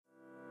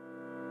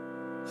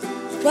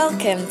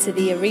Welcome to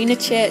the Arena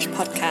Church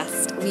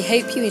podcast. We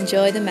hope you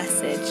enjoy the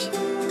message.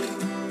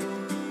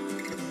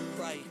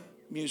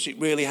 Music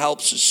really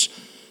helps us.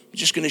 We're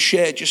just going to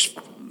share just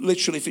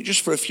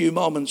for a few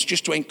moments,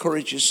 just to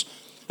encourage us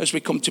as we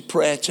come to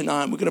prayer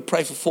tonight. We're going to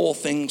pray for four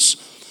things.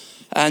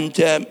 And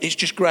it's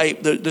just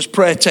great that there's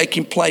prayer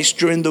taking place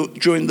during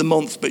the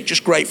month, but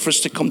just great for us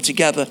to come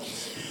together.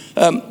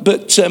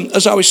 But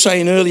as I was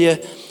saying earlier,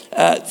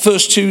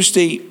 first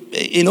Tuesday,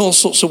 in all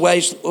sorts of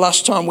ways,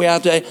 last time we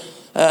had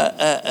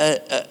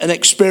an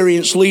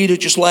experienced leader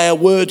just lay a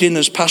word in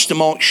as Pastor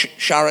Mark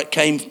Sharrett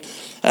came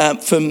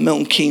from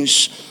Milton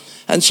Keynes.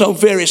 And so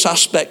various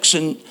aspects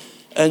and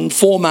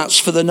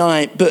formats for the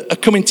night, but a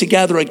coming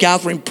together, a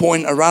gathering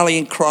point, a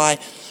rallying cry,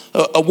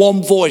 a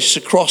one voice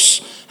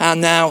across our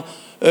now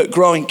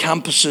growing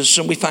campuses.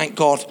 And we thank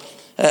God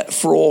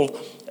for all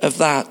of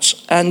that.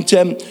 And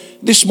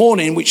this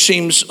morning, which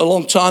seems a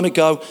long time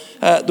ago,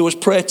 there was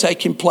prayer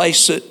taking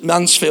place at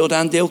Mansfield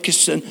and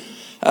Ilkeston.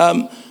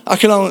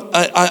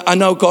 I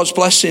know God's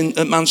blessing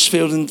at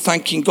Mansfield and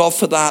thanking God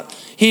for that.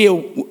 Here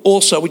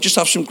also, we just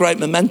have some great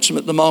momentum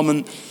at the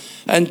moment.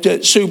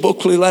 And Sue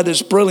Buckley led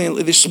us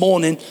brilliantly this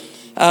morning.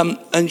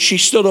 And she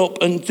stood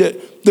up and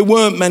there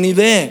weren't many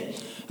there.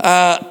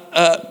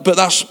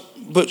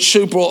 But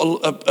Sue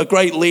brought a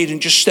great lead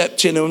and just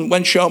stepped in. And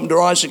when she opened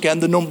her eyes again,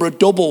 the number had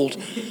doubled.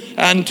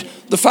 And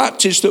the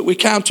fact is that we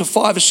counted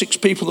 5 or 6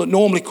 people that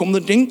normally come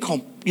that didn't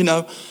come, you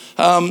know.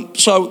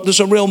 So there's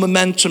a real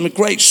momentum, a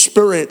great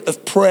spirit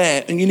of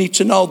prayer. And you need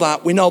to know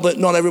that. We know that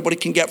not everybody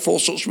can get for all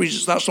sorts of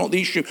reasons. That's not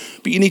the issue.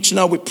 But you need to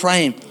know we're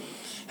praying.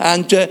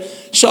 And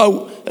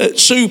so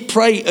Sue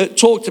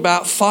talked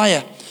about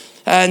fire.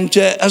 And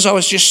as I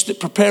was just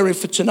preparing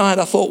for tonight,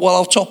 I thought, well,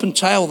 I'll top and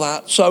tail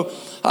that. So,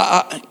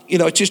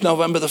 it is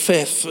November the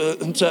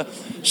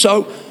 5th.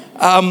 So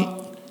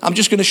I'm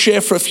just going to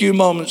share for a few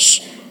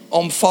moments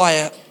on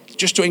fire,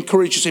 just to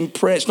encourage us in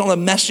prayer. It's not a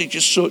message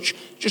as such,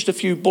 just a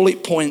few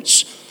bullet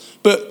points.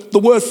 But the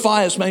word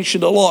fire is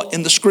mentioned a lot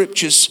in the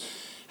scriptures.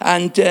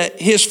 And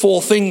here's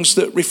 4 things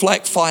that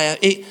reflect fire.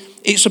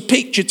 It's a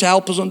picture to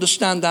help us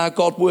understand how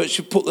God works.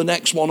 You put the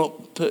next one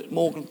up,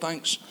 Morgan,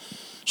 thanks.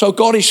 So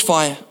God is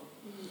fire.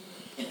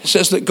 It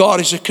says that God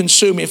is a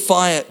consuming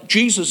fire.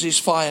 Jesus is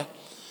fire.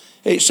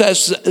 It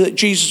says that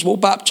Jesus will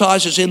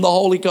baptize us in the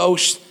Holy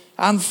Ghost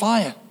and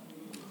fire.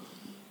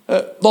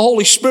 The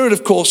Holy Spirit,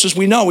 of course, as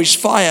we know, is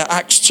fire.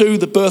 Acts 2,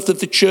 the birth of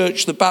the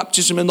church, the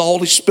baptism in the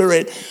Holy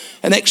Spirit.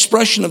 An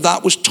expression of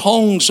that was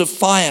tongues of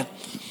fire.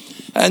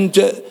 And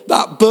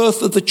that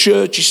birth of the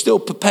church is still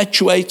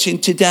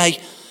perpetuating today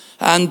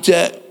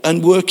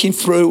and working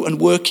through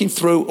and working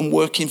through and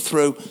working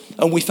through.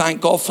 And we thank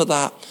God for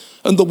that.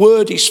 And the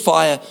word is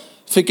fire.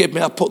 Forgive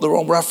me, I put the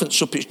wrong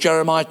reference up. It's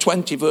Jeremiah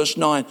 20, verse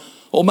 9.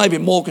 Or maybe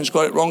Morgan's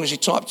got it wrong as he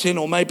typed in,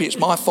 or maybe it's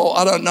my fault.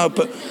 I don't know.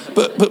 But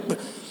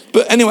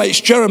anyway, it's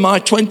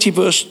Jeremiah 20,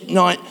 verse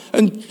 9.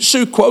 And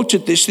Sue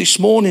quoted this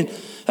morning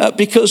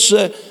because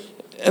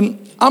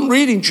I'm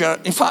reading,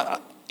 in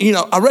fact,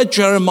 I read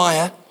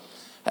Jeremiah.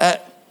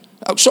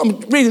 So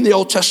I'm reading the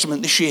Old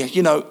Testament this year,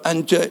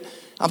 and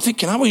I'm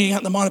thinking, how are you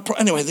at the minor pro?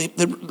 Anyway,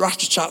 the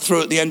rat-a-tat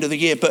through at the end of the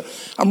year. But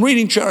I'm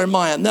reading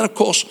Jeremiah, and then, of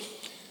course,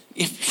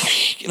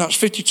 it's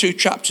 52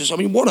 chapters. I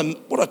mean, what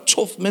a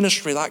tough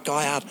ministry that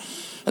guy had.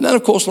 And then,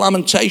 of course,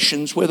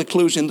 Lamentations, where the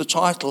clue's in the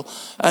title.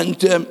 And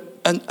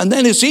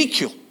then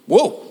Ezekiel.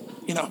 Whoa,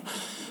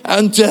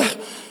 And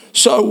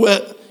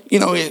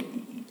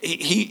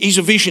he's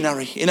a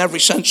visionary in every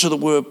sense of the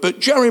word.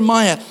 But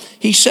Jeremiah,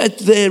 he says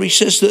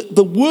that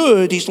the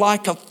word is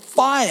like a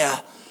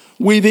fire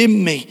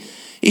within me.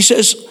 He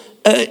says,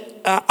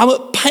 I'm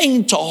at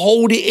pain to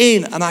hold it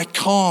in, and I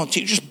can't.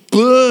 It's just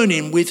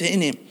burning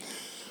within him.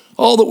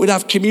 Oh, that we'd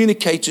have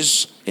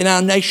communicators in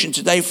our nation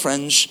today,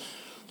 friends,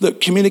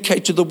 that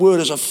communicated the word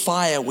as a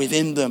fire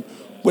within them.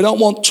 We don't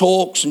want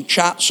talks and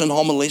chats and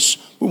homilies.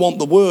 We want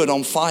the word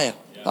on fire.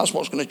 That's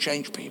what's going to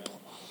change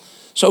people.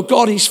 So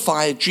God is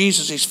fire,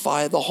 Jesus is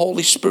fire, the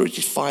Holy Spirit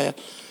is fire,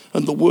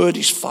 and the word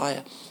is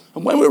fire.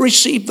 And when we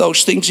receive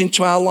those things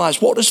into our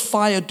lives, what does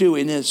fire do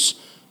in us?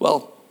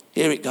 Well,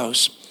 here it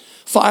goes.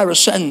 Fire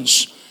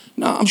ascends.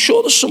 Now, I'm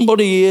sure there's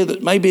somebody here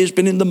that maybe has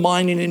been in the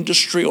mining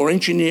industry or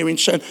engineering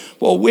saying,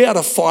 well, we had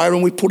a fire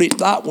and we put it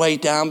that way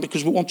down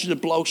because we wanted to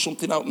blow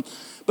something open.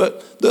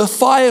 But the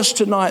fires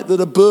tonight that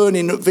are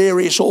burning at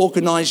various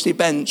organised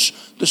events,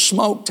 the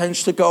smoke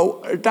tends to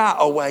go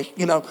that way,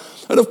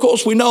 And of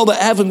course, we know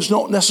that heaven's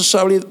not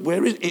necessarily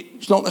where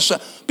it's not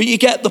necessarily, but you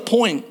get the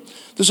point.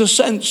 There's a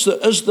sense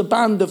that as the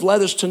band have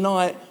led us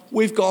tonight,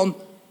 we've gone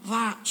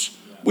that.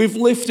 We've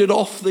lifted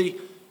off the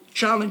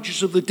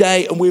challenges of the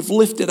day and we've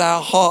lifted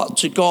our heart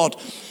to God.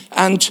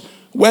 And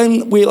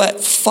when we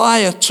let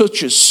fire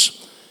touch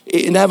us,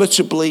 it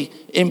inevitably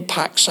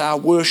impacts our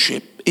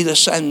worship. It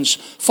ascends.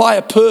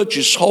 Fire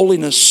purges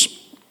holiness.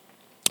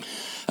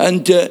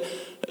 And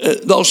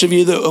those of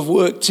you that have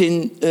worked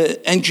in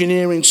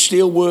engineering,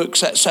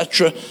 steelworks,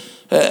 etc.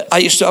 I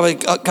used to have a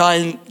guy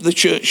in the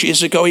church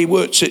years ago. He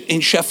worked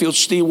in Sheffield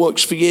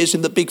Steelworks for years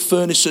in the big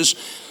furnaces.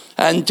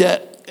 And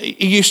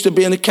he used to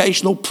be an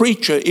occasional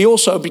preacher. He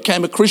also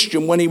became a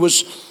Christian when he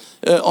was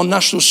on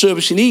national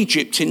service in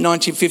Egypt in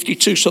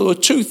 1952. So there were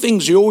two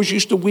things he always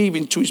used to weave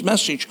into his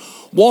message.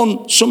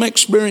 One, some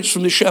experience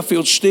from the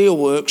Sheffield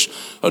Steelworks,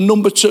 and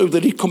number two,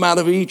 that he'd come out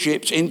of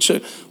Egypt into,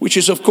 which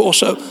is of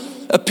course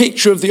a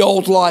picture of the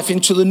old life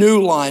into the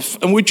new life,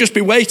 and we'd just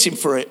be waiting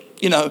for it,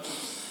 you know.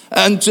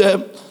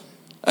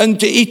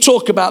 And he'd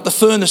talk about the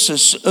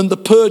furnaces and the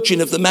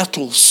purging of the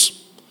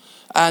metals,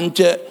 and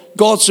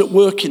God's at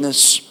work in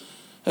us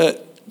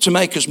to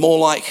make us more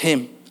like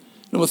him.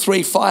 Number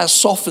three, fire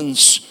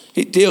softens.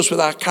 It deals with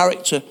our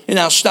character. In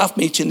our staff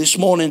meeting this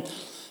morning,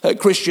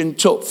 Christian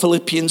took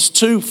Philippians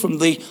 2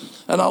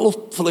 and I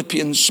love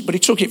Philippians, but he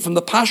took it from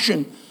the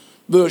Passion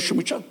version,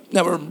 which I've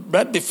never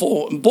read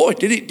before. And boy,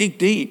 did it dig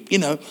deep, you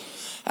know.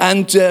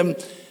 And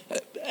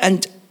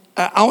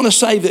I want to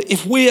say that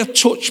if we are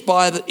touched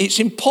by it's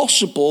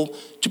impossible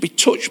to be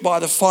touched by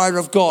the fire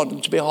of God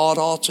and to be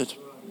hard-hearted.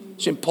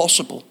 It's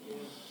impossible.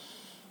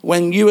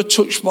 When you are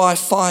touched by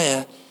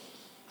fire,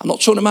 I'm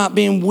not talking about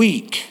being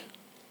weak.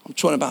 I'm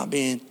talking about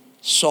being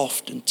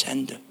soft and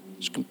tender.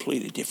 It's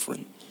completely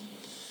different.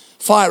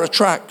 Fire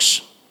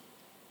attracts.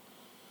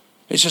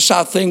 It's a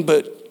sad thing,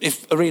 but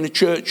if Arena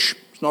Church,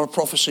 it's not a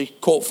prophecy,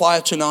 caught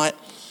fire tonight,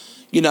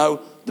 you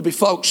know, there'd be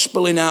folks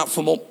spilling out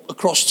from up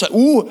across.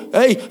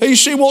 Hey, you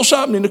see what's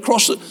happening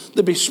across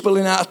they'd be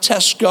spilling out of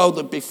Tesco.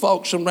 There'd be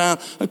folks around.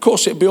 Of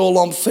course, it'd be all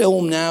on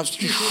film now.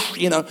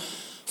 You know,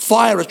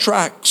 fire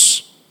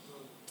attracts.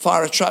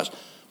 Fire attracts.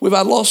 We've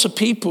had lots of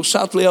people,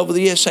 sadly, over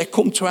the years say,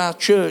 come to our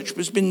church, but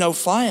there's been no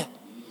fire.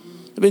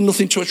 There's been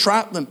nothing to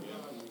attract them.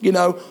 You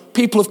know,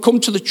 people have come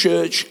to the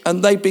church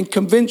and they've been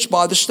convinced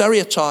by the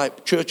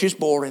stereotype, church is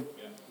boring.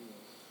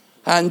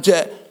 And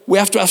we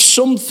have to have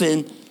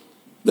something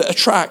that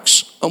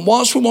attracts. And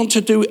whilst we want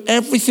to do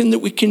everything that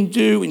we can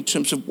do in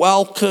terms of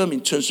welcome,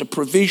 in terms of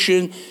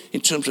provision, in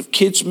terms of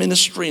kids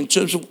ministry, in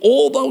terms of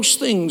all those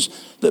things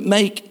that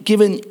give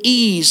an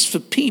ease for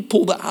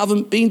people that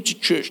haven't been to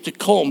church to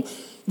come,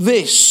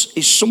 this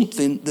is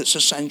something that's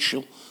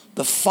essential.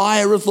 The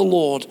fire of the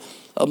Lord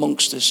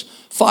amongst us.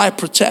 Fire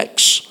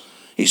protects.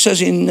 It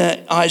says in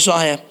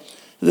Isaiah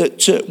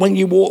that when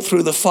you walk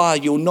through the fire,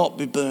 you'll not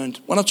be burned.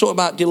 When I talk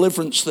about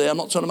deliverance there, I'm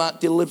not talking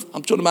about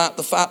I'm talking about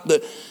the fact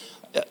that,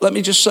 let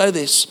me just say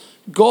this,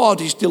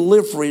 God is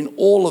delivering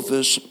all of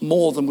us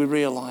more than we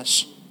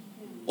realize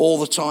all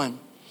the time.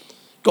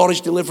 God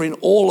is delivering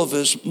all of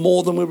us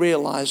more than we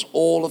realize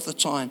all of the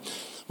time.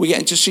 We get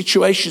into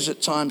situations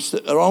at times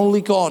that are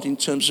only God in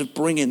terms of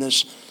bringing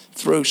us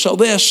through. So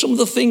there are some of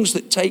the things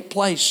that take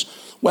place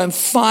when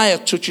fire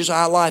touches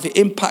our life. It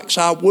impacts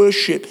our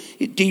worship.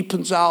 It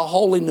deepens our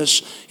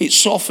holiness. It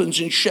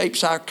softens and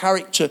shapes our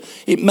character.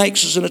 It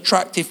makes us an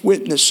attractive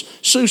witness.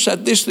 Sue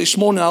said this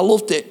morning. I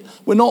loved it.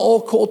 We're not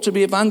all called to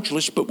be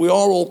evangelists, but we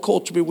are all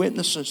called to be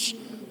witnesses.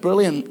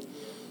 Brilliant.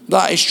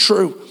 That is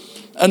true.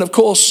 And of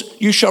course,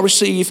 you shall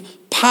receive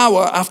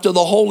power after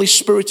the Holy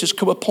Spirit has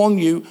come upon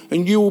you,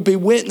 and you will be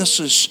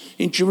witnesses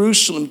in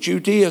Jerusalem,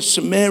 Judea,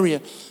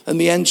 Samaria, and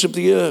the ends of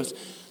the earth.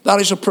 That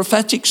is a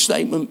prophetic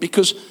statement,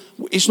 because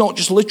it's not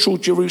just literal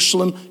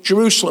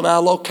Jerusalem,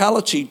 our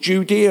locality,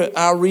 Judea,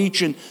 our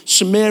region,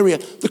 Samaria,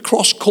 the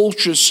cross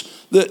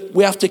cultures that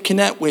we have to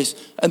connect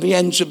with, and the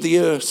ends of the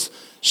earth.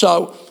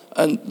 So,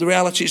 and the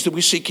reality is that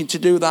we're seeking to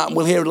do that, and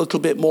we'll hear a little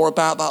bit more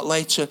about that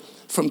later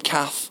from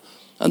Kath.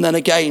 And then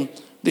again,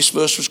 this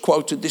verse was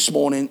quoted this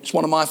morning. It's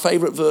one of my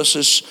favourite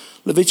verses,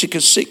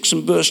 Leviticus 6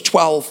 and verse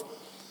 12.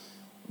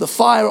 The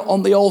fire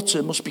on the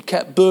altar must be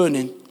kept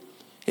burning.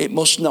 It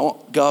must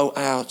not go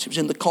out. It was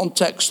in the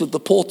context of the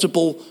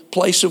portable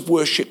place of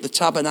worship, the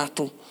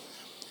tabernacle.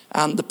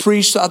 And the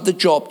priest had the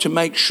job to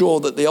make sure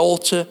that the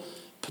altar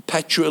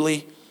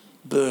perpetually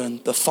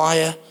burned. The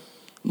fire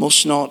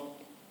must not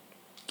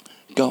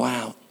go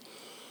out.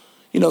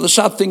 You know, the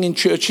sad thing in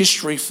church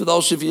history, for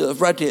those of you that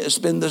have read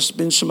it, there's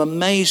been some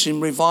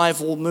amazing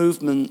revival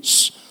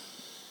movements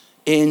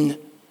in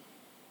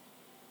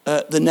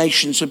the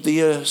nations of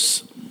the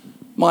earth.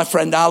 My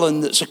friend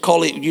Alan, that's a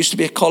colleague, used to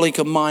be a colleague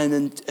of mine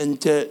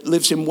and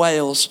lives in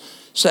Wales,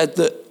 said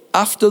that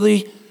after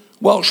the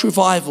Welsh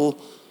revival,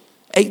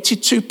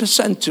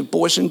 82% of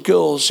boys and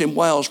girls in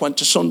Wales went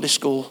to Sunday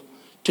school.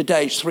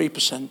 Today it's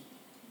 3%.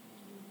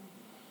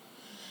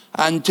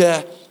 And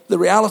the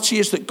reality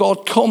is that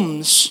God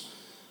comes,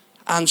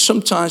 and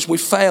sometimes we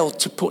fail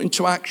to put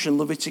into action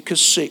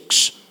Leviticus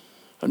 6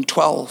 and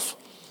 12.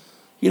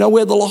 You know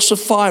where the loss of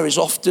fire is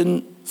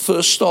often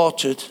first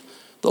started?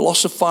 The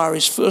loss of fire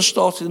is first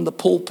started in the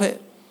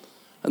pulpit,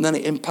 and then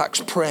it impacts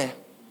prayer.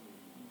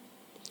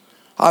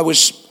 I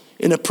was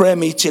in a prayer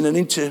meeting, an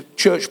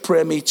inter-church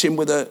prayer meeting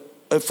with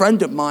a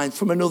friend of mine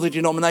from another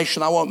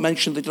denomination. I won't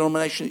mention the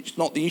denomination, it's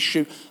not the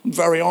issue. I'm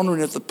very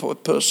honouring of the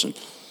person.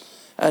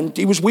 And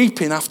he was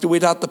weeping after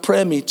we'd had the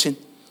prayer meeting.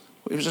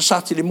 It was a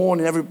Saturday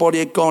morning, everybody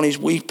had gone, he's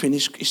weeping. He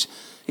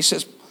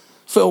says,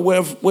 Phil,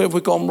 where have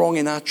we gone wrong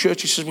in our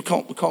church? He says, we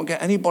can't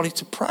get anybody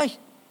to pray.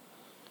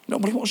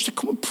 Nobody wants to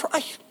come and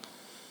pray.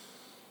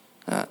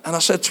 And I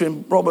said to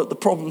him, Robert, the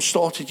problem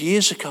started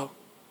years ago.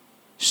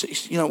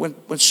 You know,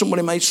 when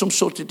somebody made some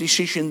sort of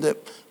decision that,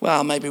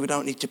 well, maybe we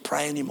don't need to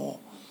pray anymore.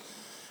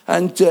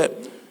 And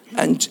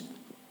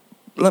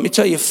let me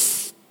tell you,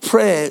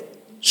 prayer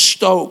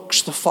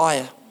stokes the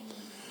fire.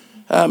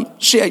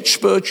 C.H.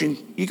 Spurgeon,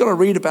 you've got to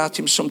read about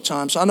him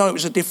sometimes. I know it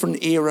was a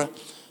different era.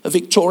 A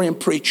Victorian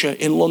preacher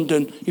in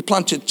London. He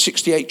planted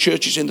 68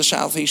 churches in the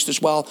southeast as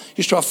well. He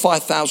used to have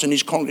 5,000 in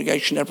his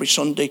congregation every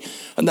Sunday.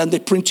 And then they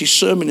print his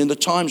sermon in the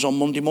Times on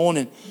Monday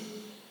morning.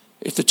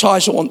 If the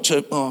Tizer want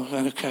to, oh,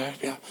 okay,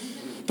 yeah.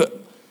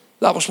 But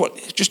that was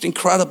just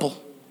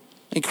incredible.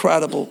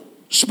 Incredible.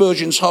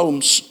 Spurgeon's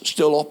home's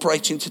still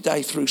operating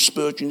today through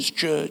Spurgeon's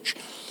church.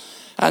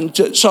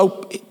 And so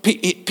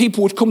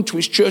people would come to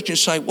his church and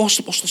say, what's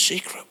the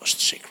secret? What's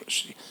the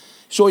secret?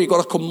 So you've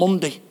got to come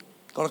Monday.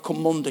 Got to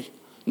come Monday.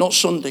 Not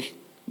Sunday,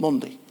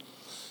 Monday.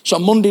 So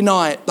Monday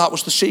night, that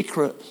was the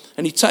secret.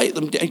 And he'd take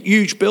them, a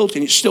huge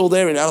building, it's still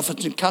there in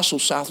Elephant and Castle,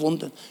 South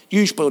London.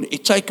 Huge building.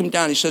 He'd take them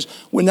down. He says,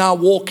 we're now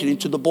walking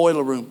into the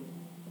boiler room.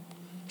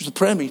 It was the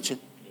prayer meeting.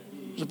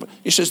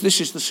 He says,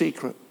 this is the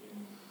secret.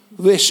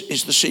 This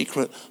is the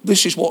secret.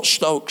 This is what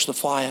stokes the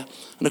fire.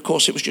 And of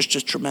course, it was just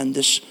a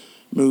tremendous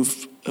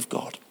move of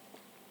God.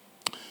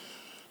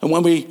 And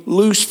when we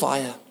lose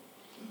fire,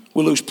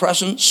 we lose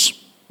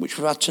presence, which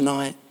we've had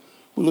tonight.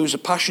 We lose a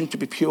passion to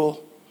be pure.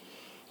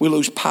 We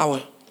lose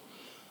power.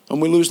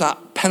 And we lose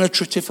that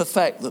penetrative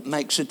effect that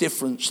makes a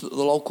difference that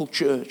the local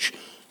church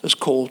is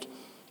called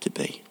to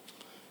be.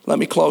 Let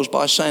me close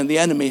by saying the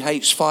enemy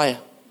hates fire.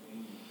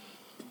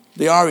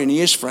 The irony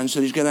is, friends,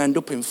 that he's going to end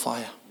up in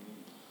fire.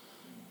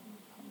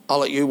 I'll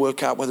let you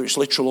work out whether it's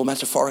literal or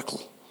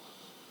metaphorical.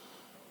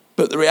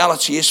 But the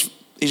reality is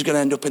he's going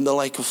to end up in the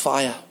lake of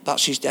fire.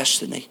 That's his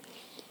destiny.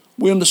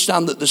 We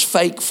understand that there's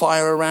fake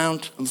fire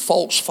around and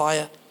false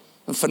fire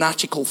and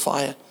fanatical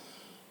fire.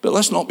 But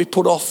let's not be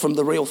put off from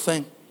the real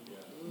thing.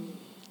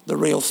 The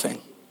real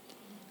thing.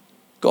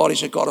 God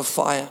is a God of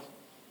fire.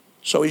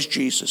 So is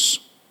Jesus.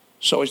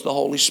 So is the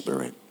Holy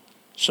Spirit.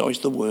 So is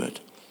the Word.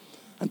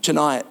 And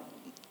tonight,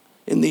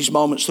 in these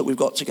moments that we've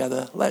got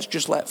together, let's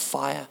just let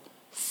fire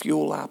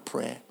fuel our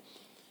prayer.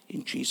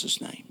 In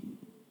Jesus' name.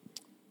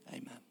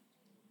 Amen.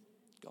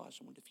 Guys,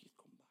 I wonder if you